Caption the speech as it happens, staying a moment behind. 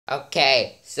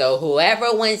Okay, so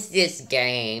whoever wins this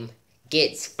game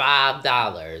gets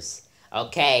 $5.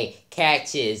 Okay,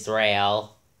 catch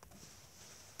Israel.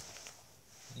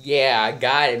 Yeah, I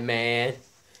got it, man.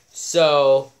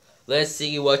 So, let's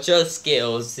see what your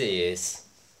skills is.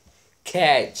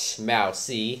 Catch,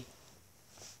 Mousey.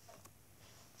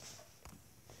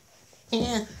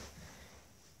 Yeah.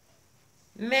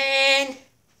 Man,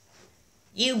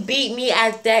 you beat me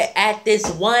at this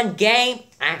one game.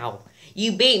 Ow.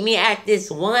 You beat me at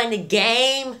this one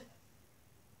game?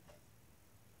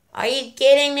 Are you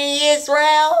kidding me,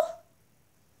 Israel?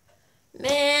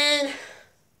 Man.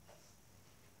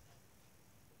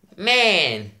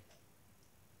 Man.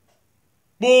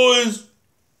 Boys,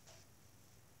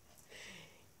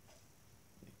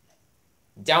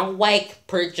 Don't wake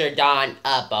Preacher Don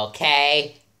up,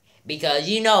 okay? Because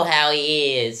you know how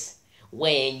he is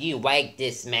when you wake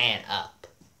this man up.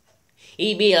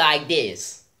 He be like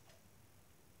this.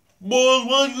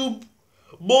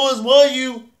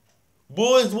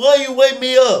 boys, why you wake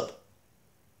me up?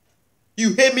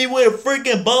 You hit me with a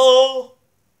freaking ball?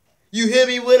 You hit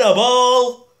me with a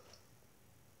ball?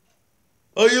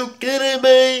 Are you kidding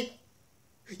me?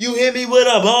 You hit me with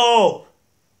a ball.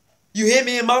 You hit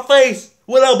me in my face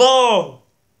with a ball.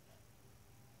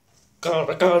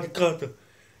 God.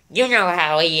 You know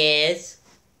how he is.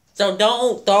 So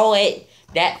don't throw it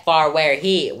that far where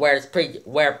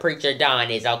Preacher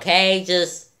Don is, okay?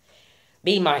 Just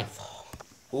be mindful.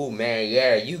 Ooh, man,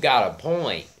 yeah, you got a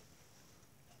point.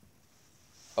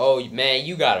 Oh, man,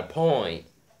 you got a point.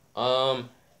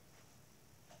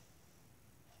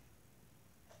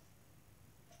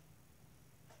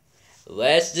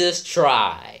 Let's just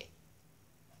try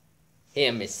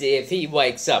him and see if he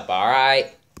wakes up,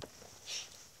 alright?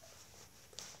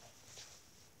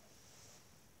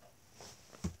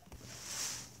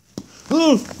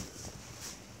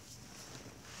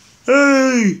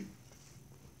 Hey!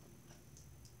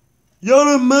 Y'all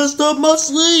done messed up my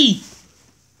sleep!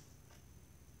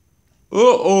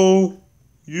 Uh-oh.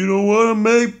 You don't wanna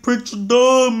make Preacher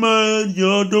Don mad.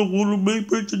 Y'all don't wanna make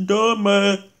Preacher Don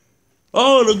mad. I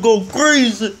ought to go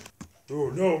crazy. Oh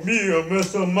no, me, I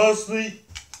messed up my sleep.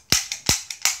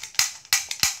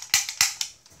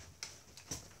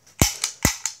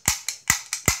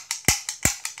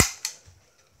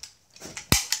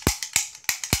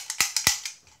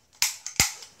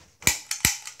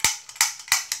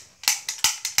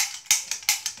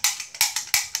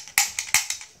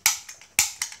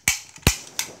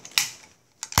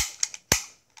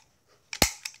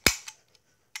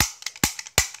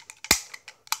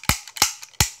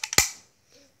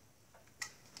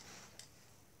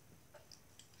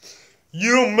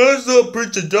 You don't mess up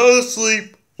Preacher Don's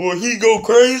sleep or he go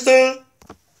crazy.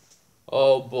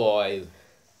 Oh boy.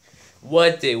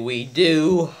 What did we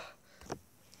do?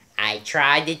 I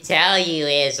tried to tell you,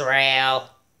 Israel.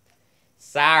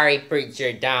 Sorry,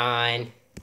 Preacher Don.